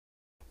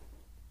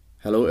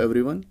Hello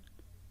everyone.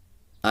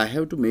 I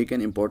have to make an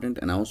important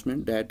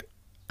announcement that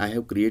I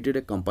have created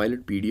a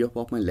compiled PDF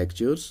of my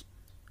lectures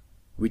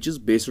which is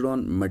based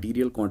on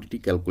material quantity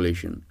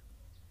calculation.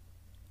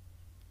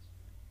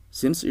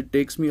 Since it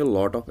takes me a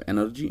lot of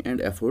energy and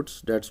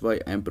efforts, that's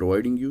why I am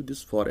providing you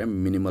this for a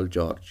minimal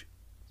charge.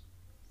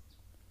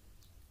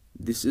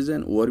 This is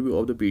an overview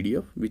of the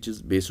PDF which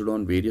is based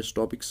on various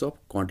topics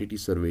of quantity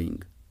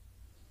surveying.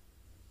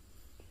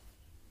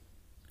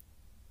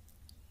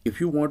 If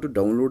you want to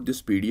download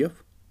this PDF,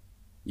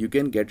 you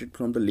can get it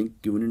from the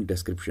link given in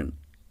description.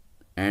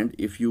 And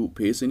if you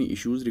face any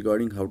issues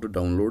regarding how to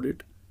download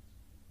it,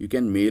 you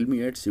can mail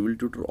me at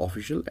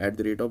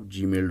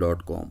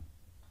civiltutorofficial@gmail.com.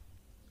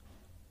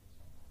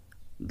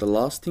 The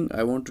last thing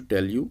I want to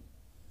tell you,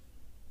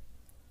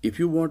 if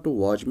you want to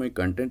watch my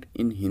content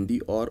in Hindi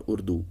or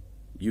Urdu,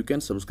 you can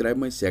subscribe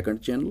my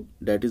second channel,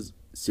 that is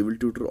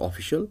Civiltutor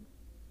Official.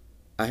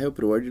 I have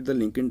provided the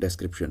link in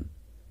description.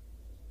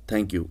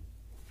 Thank you.